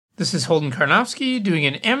This is Holden Karnofsky doing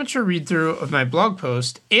an amateur read-through of my blog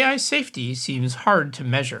post, AI Safety Seems Hard to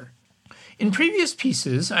Measure. In previous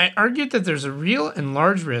pieces, I argued that there's a real and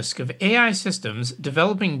large risk of AI systems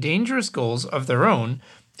developing dangerous goals of their own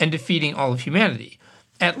and defeating all of humanity,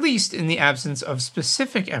 at least in the absence of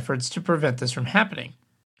specific efforts to prevent this from happening.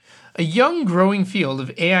 A young, growing field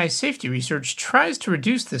of AI safety research tries to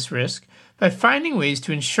reduce this risk by finding ways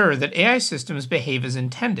to ensure that AI systems behave as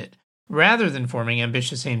intended, rather than forming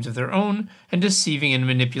ambitious aims of their own and deceiving and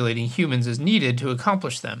manipulating humans as needed to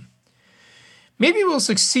accomplish them. Maybe we'll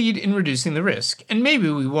succeed in reducing the risk, and maybe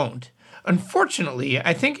we won't. Unfortunately,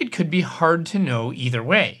 I think it could be hard to know either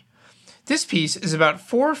way. This piece is about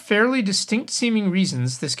 4 fairly distinct-seeming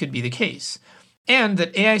reasons this could be the case, and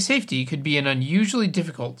that AI safety could be an unusually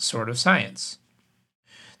difficult sort of science.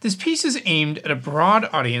 This piece is aimed at a broad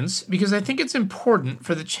audience because I think it's important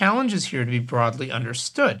for the challenges here to be broadly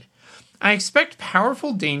understood. I expect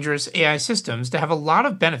powerful, dangerous AI systems to have a lot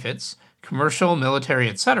of benefits, commercial, military,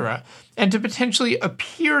 etc., and to potentially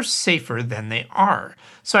appear safer than they are.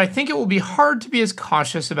 So I think it will be hard to be as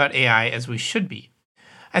cautious about AI as we should be.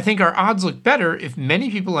 I think our odds look better if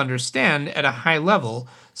many people understand at a high level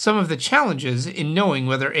some of the challenges in knowing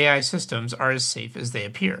whether AI systems are as safe as they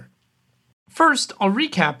appear. First, I'll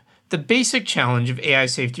recap the basic challenge of AI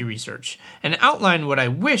safety research and outline what I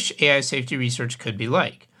wish AI safety research could be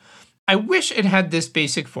like. I wish it had this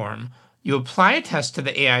basic form. You apply a test to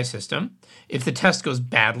the AI system. If the test goes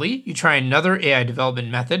badly, you try another AI development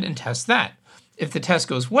method and test that. If the test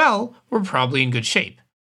goes well, we're probably in good shape.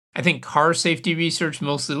 I think car safety research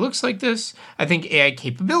mostly looks like this. I think AI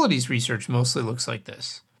capabilities research mostly looks like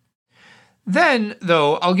this. Then,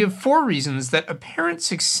 though, I'll give 4 reasons that apparent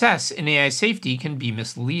success in AI safety can be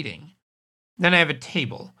misleading. Then I have a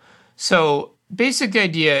table. So, basic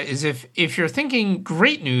idea is if you're thinking,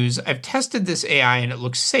 great news, I've tested this AI and it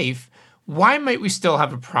looks safe, why might we still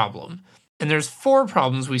have a problem? And there's 4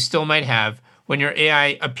 problems we still might have when your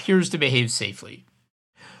AI appears to behave safely.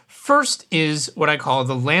 First is what I call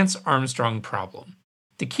the Lance Armstrong problem.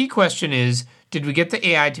 The key question is, did we get the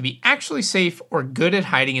AI to be actually safe or good at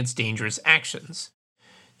hiding its dangerous actions?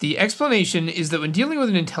 The explanation is that when dealing with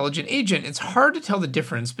an intelligent agent, it's hard to tell the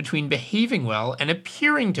difference between behaving well and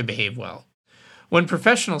appearing to behave well. When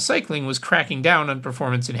professional cycling was cracking down on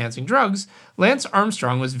performance-enhancing drugs, Lance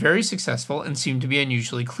Armstrong was very successful and seemed to be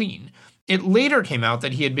unusually clean. It later came out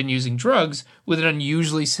that he had been using drugs with an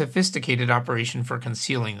unusually sophisticated operation for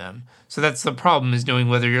concealing them. So that's the problem, is knowing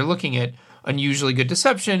whether you're looking at unusually good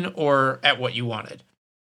deception or at what you wanted.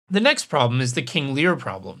 The next problem is the King Lear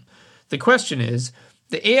problem. The question is,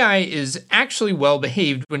 the AI is actually well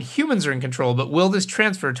behaved when humans are in control, but will this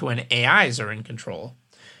transfer to when AIs are in control?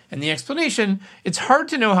 And the explanation, it's hard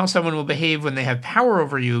to know how someone will behave when they have power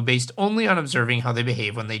over you based only on observing how they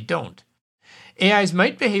behave when they don't. AIs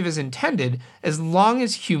might behave as intended as long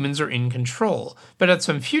as humans are in control, but at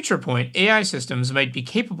some future point, AI systems might be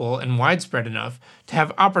capable and widespread enough to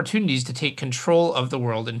have opportunities to take control of the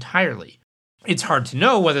world entirely. It's hard to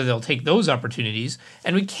know whether they'll take those opportunities,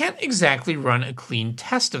 and we can't exactly run a clean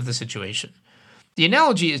test of the situation. The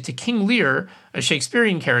analogy is to King Lear, a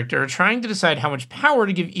Shakespearean character, trying to decide how much power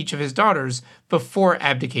to give each of his daughters before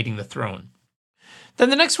abdicating the throne. Then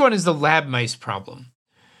the next one is the lab mice problem.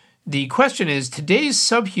 The question is, today's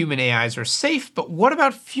subhuman AIs are safe, but what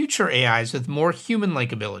about future AIs with more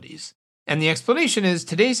human-like abilities? And the explanation is,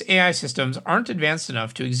 today's AI systems aren't advanced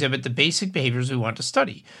enough to exhibit the basic behaviors we want to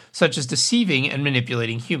study, such as deceiving and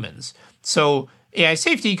manipulating humans. So, AI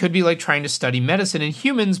safety could be like trying to study medicine in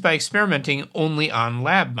humans by experimenting only on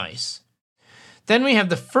lab mice. Then we have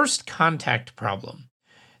the first contact problem.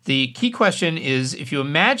 The key question is, if you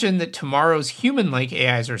imagine that tomorrow's human-like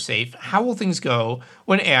AIs are safe, how will things go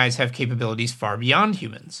when AIs have capabilities far beyond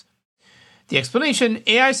humans? The explanation,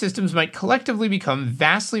 AI systems might collectively become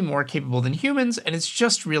vastly more capable than humans, and it's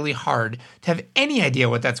just really hard to have any idea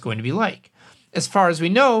what that's going to be like. As far as we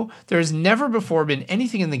know, there has never before been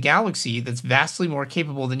anything in the galaxy that's vastly more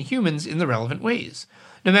capable than humans in the relevant ways.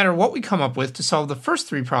 No matter what we come up with to solve the first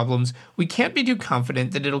 3 problems, we can't be too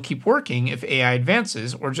confident that it'll keep working if AI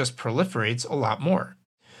advances or just proliferates a lot more.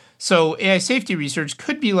 So AI safety research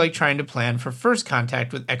could be like trying to plan for first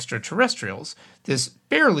contact with extraterrestrials. This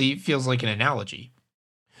barely feels like an analogy.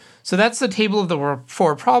 So that's the table of the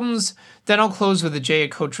 4 problems. Then I'll close with the Jay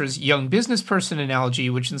Akotra's young business person analogy,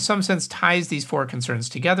 which in some sense ties these 4 concerns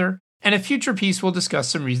together. And a future piece will discuss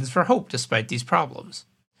some reasons for hope despite these problems.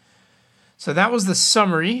 So that was the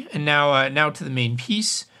summary, and now to the main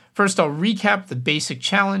piece. First, I'll recap the basic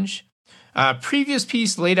challenge. Previous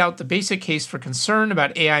piece laid out the basic case for concern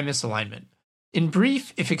about AI misalignment. In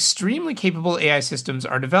brief, if extremely capable AI systems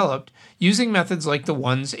are developed using methods like the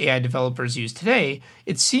ones AI developers use today,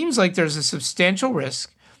 it seems like there's a substantial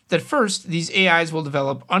risk that first, these AIs will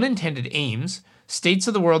develop unintended aims, states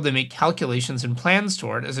of the world they make calculations and plans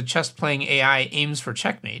toward as a chess-playing AI aims for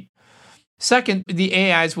checkmate. Second, the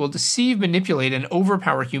AIs will deceive, manipulate, and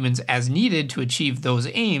overpower humans as needed to achieve those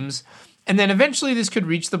aims, and then eventually this could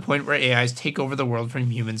reach the point where AIs take over the world from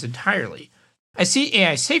humans entirely. I see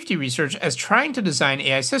AI safety research as trying to design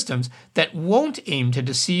AI systems that won't aim to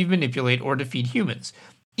deceive, manipulate, or defeat humans,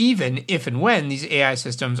 even if and when these AI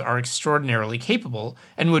systems are extraordinarily capable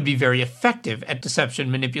and would be very effective at deception,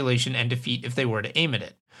 manipulation, and defeat if they were to aim at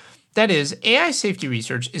it. That is, AI safety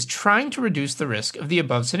research is trying to reduce the risk of the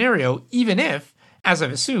above scenario, even if, as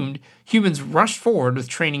I've assumed, humans rush forward with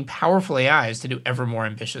training powerful AIs to do ever more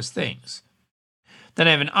ambitious things. Then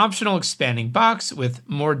I have an optional expanding box with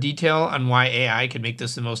more detail on why AI could make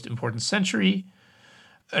this the most important century.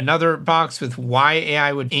 Another box with why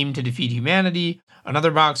AI would aim to defeat humanity.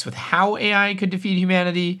 Another box with how AI could defeat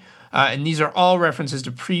humanity. And these are all references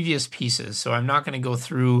to previous pieces, so I'm not going to go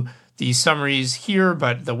through these summaries here,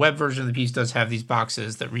 but the web version of the piece does have these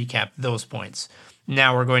boxes that recap those points.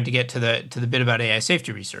 Now we're going to get to the bit about AI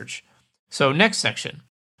safety research. So next section.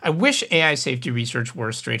 I wish AI safety research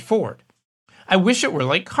were straightforward. I wish it were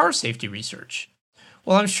like car safety research.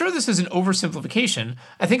 While I'm sure this is an oversimplification,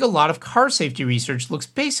 I think a lot of car safety research looks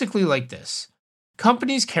basically like this.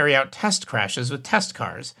 Companies carry out test crashes with test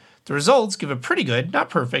cars. The results give a pretty good, not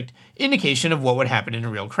perfect, indication of what would happen in a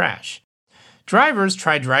real crash. Drivers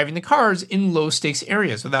try driving the cars in low-stakes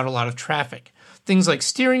areas without a lot of traffic. Things like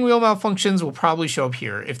steering wheel malfunctions will probably show up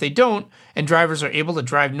here. If they don't, and drivers are able to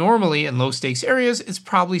drive normally in low-stakes areas, it's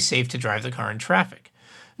probably safe to drive the car in traffic.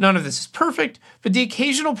 None of this is perfect, but the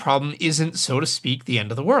occasional problem isn't, so to speak, the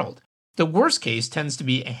end of the world. The worst case tends to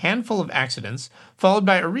be a handful of accidents, followed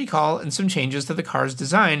by a recall and some changes to the car's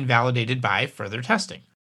design validated by further testing.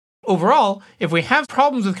 Overall, if we have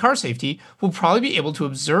problems with car safety, we'll probably be able to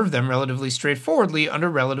observe them relatively straightforwardly under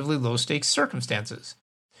relatively low-stakes circumstances.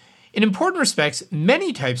 In important respects,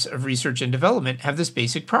 many types of research and development have this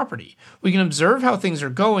basic property. We can observe how things are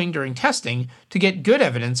going during testing to get good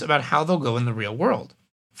evidence about how they'll go in the real world.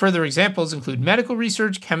 Further examples include medical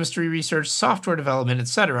research, chemistry research, software development,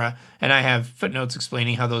 etc., and I have footnotes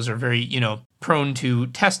explaining how those are very, prone to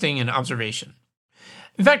testing and observation.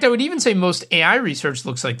 In fact, I would even say most AI research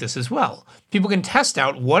looks like this as well. People can test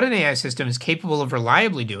out what an AI system is capable of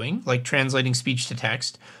reliably doing, like translating speech to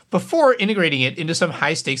text, before integrating it into some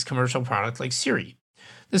high-stakes commercial product like Siri.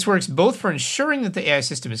 This works both for ensuring that the AI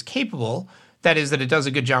system is capable, that is, that it does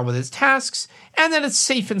a good job with its tasks, and that it's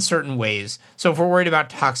safe in certain ways. So if we're worried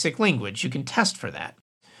about toxic language, you can test for that.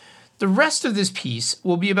 The rest of this piece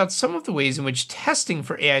will be about some of the ways in which testing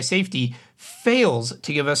for AI safety fails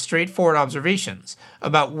to give us straightforward observations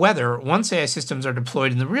about whether, once AI systems are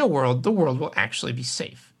deployed in the world will actually be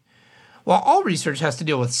safe. While all research has to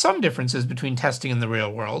deal with some differences between testing and the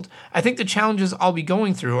real world, I think the challenges I'll be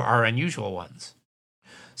going through are unusual ones.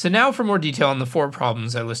 So now for more detail on the 4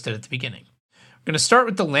 problems I listed at the beginning. We're going to start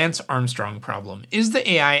with the Lance Armstrong problem. Is the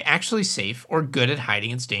AI actually safe or good at hiding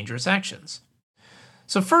its dangerous actions?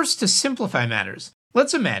 So first, to simplify matters,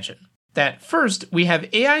 let's imagine that first we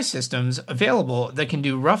have AI systems available that can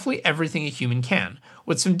do roughly everything a human can,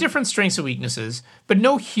 with some different strengths and weaknesses, but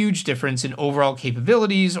no huge difference in overall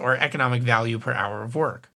capabilities or economic value per hour of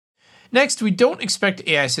work. Next, we don't expect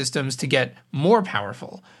AI systems to get more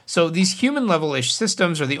powerful, so these human-level-ish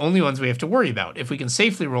systems are the only ones we have to worry about. If we can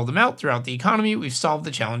safely roll them out throughout the economy, we've solved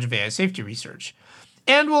the challenge of AI safety research.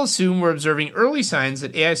 And we'll assume we're observing early signs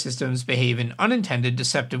that AI systems behave in unintended,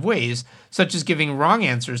 deceptive ways, such as giving wrong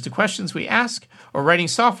answers to questions we ask, or writing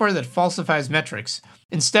software that falsifies metrics,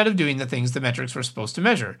 instead of doing the things the metrics were supposed to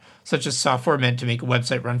measure, such as software meant to make a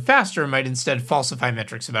website run faster might instead falsify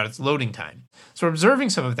metrics about its loading time. So we're observing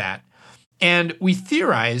some of that, and we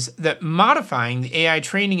theorize that modifying the AI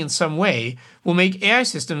training in some way will make AI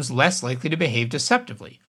systems less likely to behave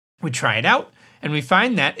deceptively. We try it out, and we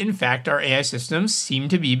find that, in fact, our AI systems seem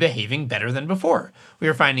to be behaving better than before. We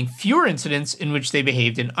are finding fewer incidents in which they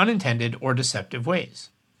behaved in unintended or deceptive ways.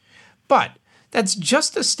 But that's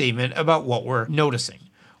just a statement about what we're noticing.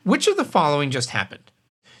 Which of the following just happened?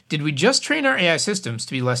 Did we just train our AI systems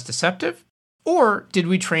to be less deceptive? Or did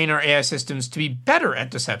we train our AI systems to be better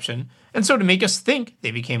at deception, and so to make us think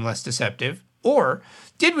they became less deceptive? Or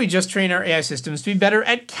did we just train our AI systems to be better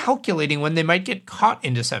at calculating when they might get caught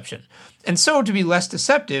in deception, and so to be less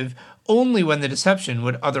deceptive only when the deception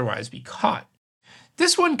would otherwise be caught?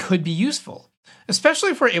 This one could be useful,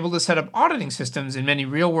 especially if we're able to set up auditing systems in many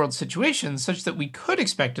real-world situations such that we could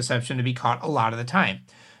expect deception to be caught a lot of the time.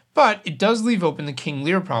 But it does leave open the King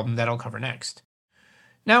Lear problem that I'll cover next.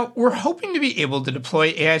 Now, we're hoping to be able to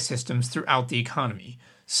deploy AI systems throughout the economy.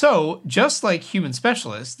 So, just like human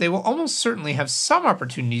specialists, they will almost certainly have some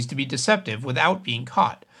opportunities to be deceptive without being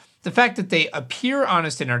caught. The fact that they appear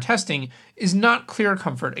honest in our testing is not clear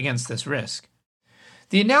comfort against this risk.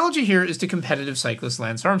 The analogy here is to competitive cyclist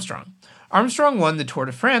Lance Armstrong. Armstrong won the Tour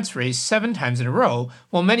de France race 7 times in a row,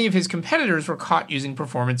 while many of his competitors were caught using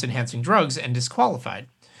performance-enhancing drugs and disqualified.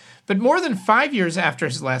 But more than 5 years after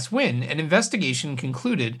his last win, an investigation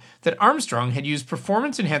concluded that Armstrong had used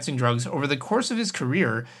performance-enhancing drugs over the course of his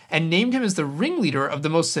career and named him as the ringleader of the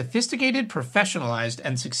most sophisticated, professionalized,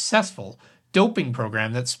 and successful doping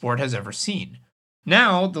program that sport has ever seen.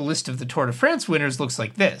 Now, the list of the Tour de France winners looks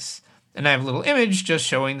like this, and I have a little image just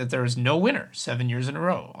showing that there is no winner 7 years in a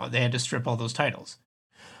row. They had to strip all those titles.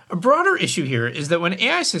 A broader issue here is that when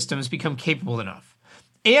AI systems become capable enough,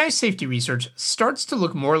 AI safety research starts to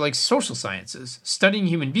look more like social sciences, studying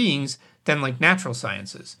human beings, than like natural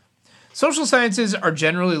sciences. Social sciences are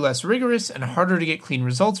generally less rigorous and harder to get clean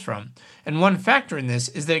results from, and one factor in this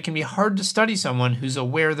is that it can be hard to study someone who's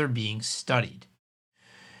aware they're being studied.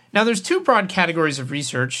 Now, there's 2 broad categories of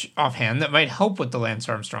research offhand that might help with the Lance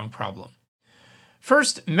Armstrong problem.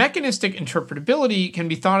 First, mechanistic interpretability can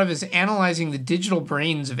be thought of as analyzing the digital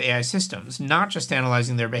brains of AI systems, not just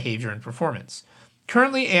analyzing their behavior and performance.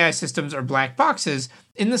 Currently, AI systems are black boxes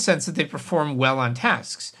in the sense that they perform well on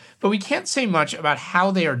tasks, but we can't say much about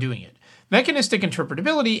how they are doing it. Mechanistic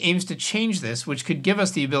interpretability aims to change this, which could give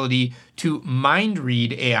us the ability to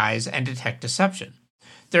mind-read AIs and detect deception.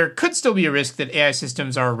 There could still be a risk that AI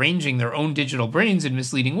systems are arranging their own digital brains in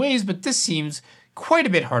misleading ways, but this seems quite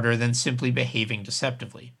a bit harder than simply behaving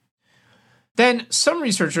deceptively. Then, some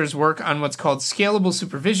researchers work on what's called scalable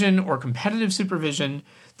supervision or competitive supervision.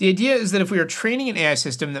 The idea is that if we are training an AI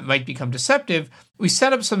system that might become deceptive, we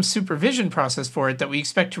set up some supervision process for it that we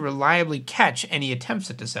expect to reliably catch any attempts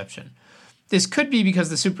at deception. This could be because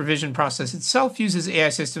the supervision process itself uses AI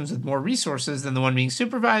systems with more resources than the one being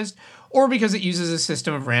supervised, or because it uses a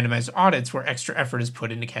system of randomized audits where extra effort is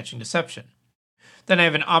put into catching deception. Then I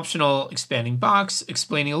have an optional expanding box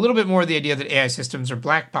explaining a little bit more the idea that AI systems are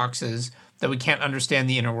black boxes that we can't understand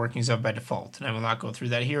the inner workings of by default, and I will not go through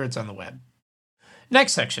that here, it's on the web.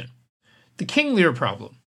 Next section, the King Lear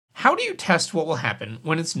problem. How do you test what will happen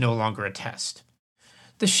when it's no longer a test?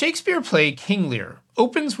 The Shakespeare play King Lear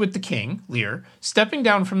opens with the king, Lear, stepping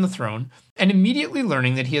down from the throne and immediately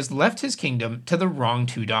learning that he has left his kingdom to the wrong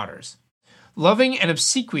 2 daughters. Loving and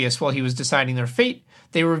obsequious while he was deciding their fate,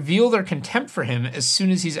 they reveal their contempt for him as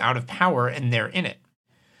soon as he's out of power and they're in it.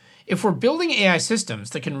 If we're building AI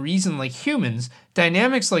systems that can reason like humans,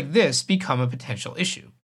 dynamics like this become a potential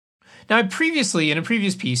issue. Now, I previously, in a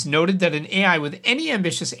previous piece, noted that an AI with any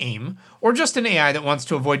ambitious aim, or just an AI that wants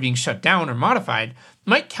to avoid being shut down or modified,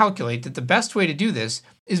 might calculate that the best way to do this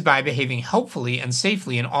is by behaving helpfully and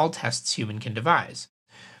safely in all tests human can devise.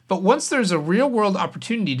 But once there's a real-world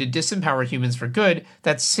opportunity to disempower humans for good,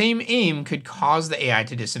 that same aim could cause the AI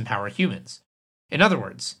to disempower humans. In other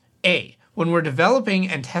words, A, when we're developing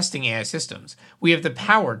and testing AI systems, we have the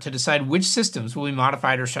power to decide which systems will be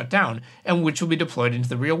modified or shut down and which will be deployed into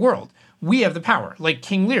the real world. We have the power, like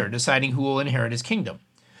King Lear deciding who will inherit his kingdom.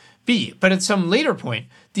 B, but at some later point,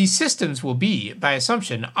 these systems will be, by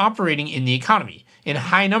assumption, operating in the economy, in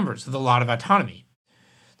high numbers with a lot of autonomy.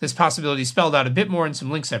 This possibility is spelled out a bit more in some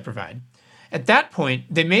links I provide. At that point,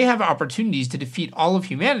 they may have opportunities to defeat all of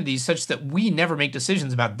humanity such that we never make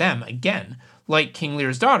decisions about them again, like King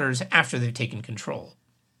Lear's daughters after they've taken control.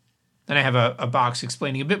 Then I have a box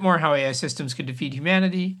explaining a bit more how AI systems could defeat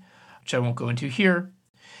humanity, which I won't go into here.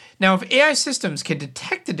 Now, if AI systems can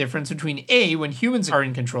detect the difference between A, when humans are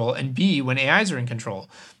in control, and B, when AIs are in control,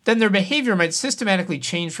 then their behavior might systematically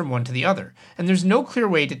change from one to the other, and there's no clear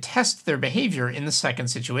way to test their behavior in the second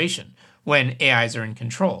situation, when AIs are in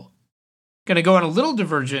control. I'm going to go on a little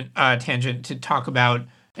divergent tangent to talk about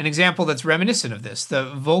an example that's reminiscent of this, the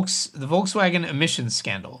Volkswagen emissions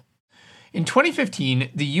scandal. In 2015,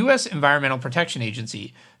 the U.S. Environmental Protection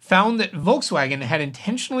Agency found that Volkswagen had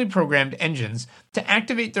intentionally programmed engines to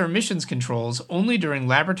activate their emissions controls only during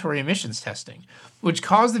laboratory emissions testing, which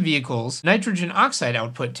caused the vehicle's nitrogen oxide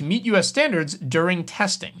output to meet U.S. standards during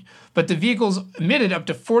testing, but the vehicles emitted up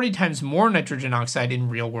to 40 times more nitrogen oxide in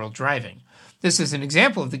real-world driving. This is an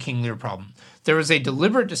example of the King Lear problem. There was a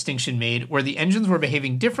deliberate distinction made where the engines were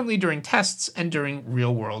behaving differently during tests and during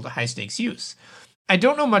real-world high-stakes use. I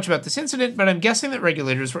don't know much about this incident, but I'm guessing that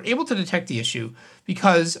regulators were able to detect the issue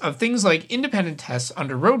because of things like independent tests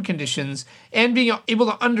under road conditions and being able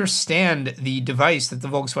to understand the device that the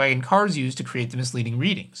Volkswagen cars used to create the misleading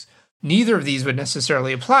readings. Neither of these would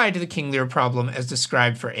necessarily apply to the King Lear problem as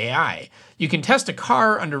described for AI. You can test a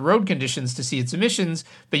car under road conditions to see its emissions,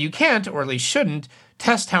 but you can't, or at least shouldn't,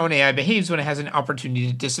 test how an AI behaves when it has an opportunity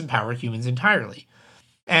to disempower humans entirely.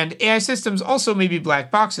 And AI systems also may be black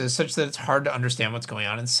boxes such that it's hard to understand what's going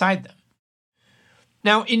on inside them.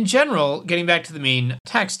 Now, in general, getting back to the main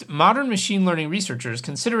text, modern machine learning researchers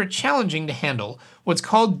consider it challenging to handle what's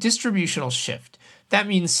called distributional shift. That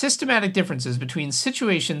means systematic differences between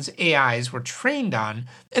situations AIs were trained on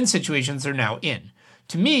and situations they're now in.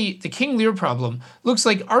 To me, the King Lear problem looks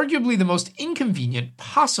like arguably the most inconvenient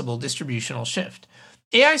possible distributional shift.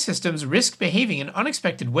 AI systems risk behaving in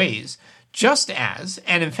unexpected ways, just as,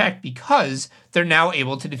 and in fact because, they're now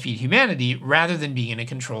able to defeat humanity rather than being in a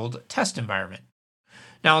controlled test environment.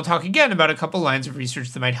 Now I'll talk again about a couple lines of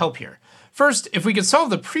research that might help here. First, if we could solve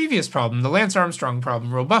the previous problem, the Lance Armstrong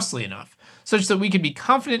problem, robustly enough, such that we could be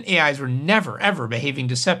confident AIs were never ever behaving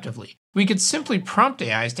deceptively, we could simply prompt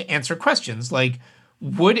AIs to answer questions like,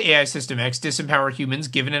 would AI System X disempower humans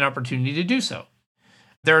given an opportunity to do so?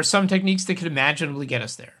 There are some techniques that could imaginably get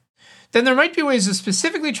us there. Then there might be ways of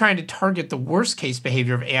specifically trying to target the worst case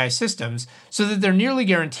behavior of AI systems so that they're nearly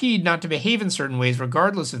guaranteed not to behave in certain ways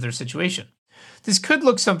regardless of their situation. This could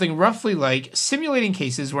look something roughly like simulating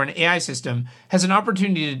cases where an AI system has an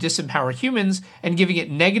opportunity to disempower humans and giving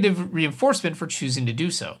it negative reinforcement for choosing to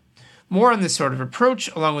do so. More on this sort of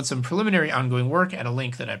approach, along with some preliminary ongoing work at a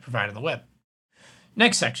link that I provide on the web.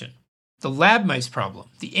 Next section. The lab mice problem.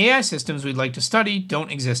 The AI systems we'd like to study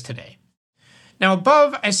don't exist today. Now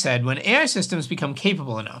above, I said when AI systems become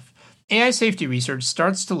capable enough, AI safety research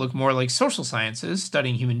starts to look more like social sciences,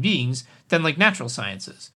 studying human beings, than like natural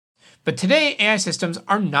sciences. But today, AI systems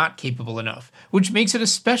are not capable enough, which makes it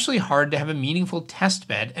especially hard to have a meaningful test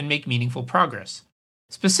bed and make meaningful progress.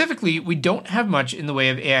 Specifically, we don't have much in the way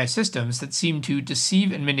of AI systems that seem to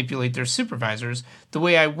deceive and manipulate their supervisors the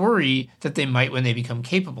way I worry that they might when they become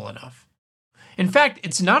capable enough. In fact,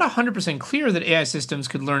 it's not 100% clear that AI systems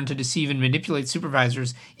could learn to deceive and manipulate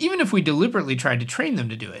supervisors even if we deliberately tried to train them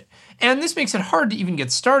to do it, and this makes it hard to even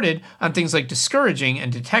get started on things like discouraging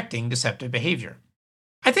and detecting deceptive behavior.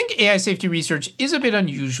 I think AI safety research is a bit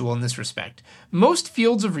unusual in this respect. Most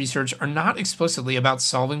fields of research are not explicitly about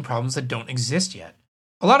solving problems that don't exist yet.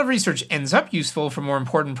 A lot of research ends up useful for more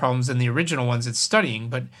important problems than the original ones it's studying,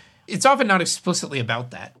 but it's often not explicitly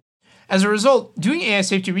about that. As a result, doing AI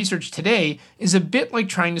safety research today is a bit like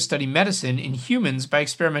trying to study medicine in humans by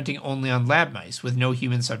experimenting only on lab mice with no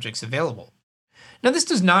human subjects available. Now, this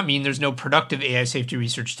does not mean there's no productive AI safety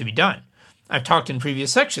research to be done. I've talked in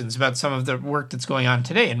previous sections about some of the work that's going on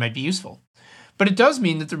today and might be useful. But it does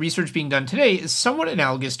mean that the research being done today is somewhat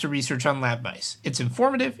analogous to research on lab mice. It's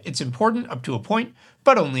informative, it's important up to a point,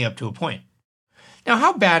 but only up to a point. Now,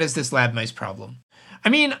 how bad is this lab mice problem? I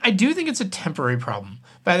mean, I do think it's a temporary problem.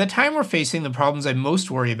 By the time we're facing the problems I most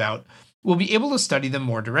worry about, we'll be able to study them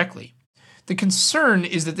more directly. The concern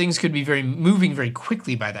is that things could be moving very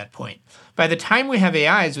quickly by that point. By the time we have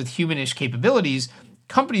AIs with humanish capabilities,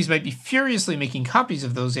 companies might be furiously making copies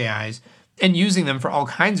of those AIs and using them for all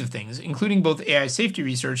kinds of things, including both AI safety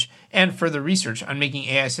research and further research on making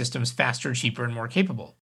AI systems faster, cheaper, and more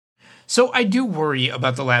capable. So I do worry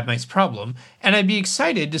about the lab mice problem, and I'd be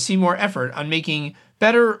excited to see more effort on making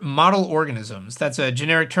better model organisms. That's a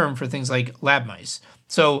generic term for things like lab mice.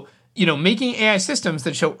 So, making AI systems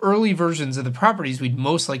that show early versions of the properties we'd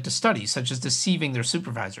most like to study, such as deceiving their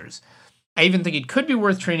supervisors. I even think it could be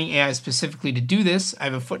worth training AI specifically to do this. I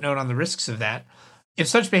have a footnote on the risks of that. If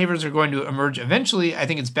such behaviors are going to emerge eventually, I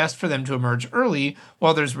think it's best for them to emerge early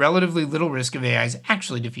while there's relatively little risk of AIs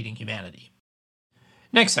actually defeating humanity.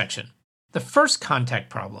 Next section. The first contact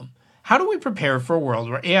problem. How do we prepare for a world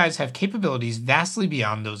where AIs have capabilities vastly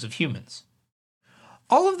beyond those of humans?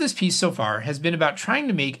 All of this piece so far has been about trying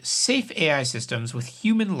to make safe AI systems with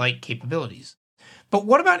human-like capabilities. But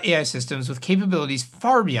what about AI systems with capabilities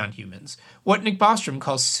far beyond humans, what Nick Bostrom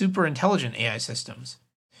calls super-intelligent AI systems?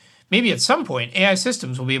 Maybe at some point, AI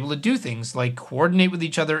systems will be able to do things like coordinate with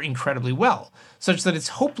each other incredibly well, such that it's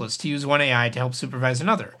hopeless to use one AI to help supervise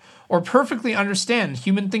another, or perfectly understand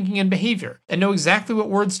human thinking and behavior, and know exactly what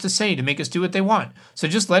words to say to make us do what they want, so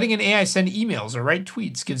just letting an AI send emails or write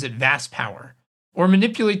tweets gives it vast power. Or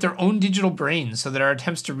manipulate their own digital brains so that our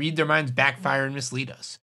attempts to read their minds backfire and mislead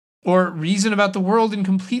us. Or reason about the world in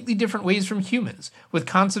completely different ways from humans, with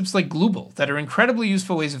concepts like global that are incredibly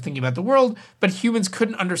useful ways of thinking about the world, but humans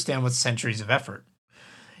couldn't understand with centuries of effort.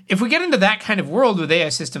 If we get into that kind of world with AI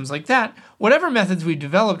systems like that, whatever methods we've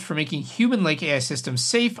developed for making human-like AI systems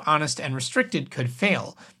safe, honest, and restricted could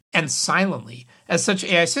fail, and silently, as such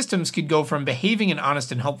AI systems could go from behaving in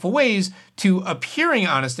honest and helpful ways to appearing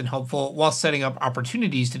honest and helpful while setting up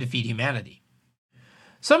opportunities to defeat humanity.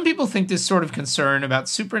 Some people think this sort of concern about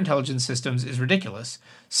superintelligent systems is ridiculous.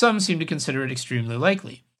 Some seem to consider it extremely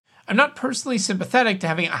likely. I'm not personally sympathetic to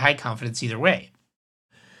having a high confidence either way.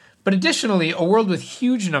 But additionally, a world with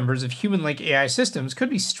huge numbers of human-like AI systems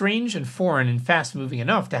could be strange and foreign and fast-moving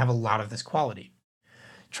enough to have a lot of this quality.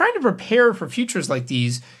 Trying to prepare for futures like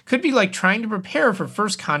these could be like trying to prepare for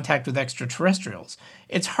first contact with extraterrestrials.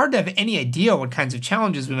 It's hard to have any idea what kinds of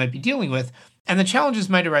challenges we might be dealing with, and the challenges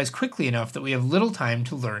might arise quickly enough that we have little time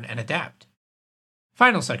to learn and adapt.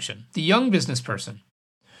 Final section, the young business person.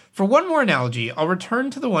 For one more analogy, I'll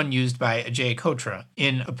return to the one used by Ajay Kotra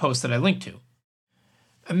in a post that I linked to.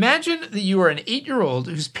 Imagine that you are an 8-year-old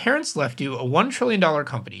whose parents left you a $1 trillion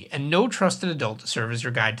company and no trusted adult to serve as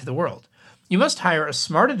your guide to the world. You must hire a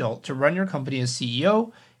smart adult to run your company as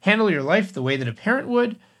CEO, handle your life the way that a parent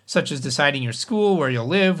would, such as deciding your school, where you'll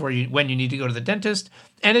live, when you need to go to the dentist,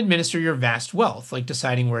 and administer your vast wealth, like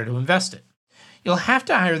deciding where to invest it. You'll have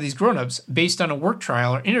to hire these grown-ups based on a work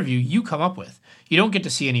trial or interview you come up with. You don't get to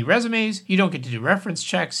see any resumes, you don't get to do reference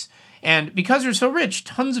checks, and because you're so rich,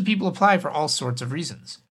 tons of people apply for all sorts of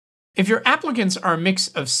reasons. If your applicants are a mix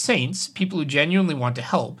of saints, people who genuinely want to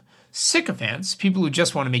help, sycophants, people who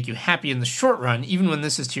just want to make you happy in the short run, even when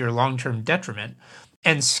this is to your long-term detriment,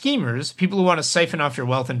 and schemers, people who want to siphon off your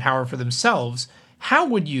wealth and power for themselves, how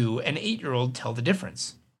would you, an 8-year-old, tell the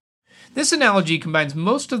difference? This analogy combines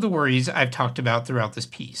most of the worries I've talked about throughout this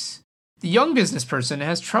piece. The young business person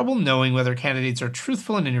has trouble knowing whether candidates are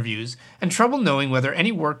truthful in interviews, and trouble knowing whether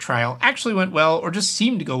any work trial actually went well or just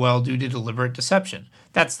seemed to go well due to deliberate deception.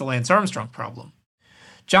 That's the Lance Armstrong problem.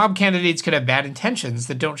 Job candidates could have bad intentions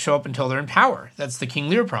that don't show up until they're in power. That's the King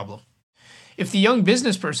Lear problem. If the young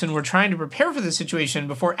business person were trying to prepare for this situation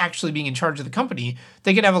before actually being in charge of the company,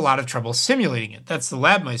 they could have a lot of trouble simulating it. That's the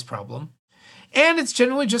lab mice problem. And it's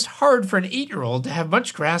generally just hard for an 8-year-old to have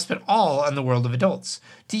much grasp at all on the world of adults,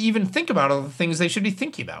 to even think about all the things they should be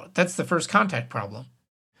thinking about. That's the first contact problem.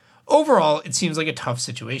 Overall, it seems like a tough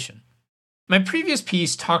situation. My previous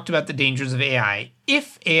piece talked about the dangers of AI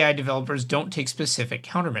if AI developers don't take specific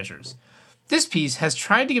countermeasures. This piece has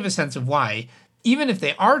tried to give a sense of why, even if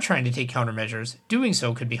they are trying to take countermeasures, doing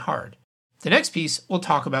so could be hard. The next piece will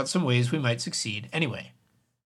talk about some ways we might succeed anyway.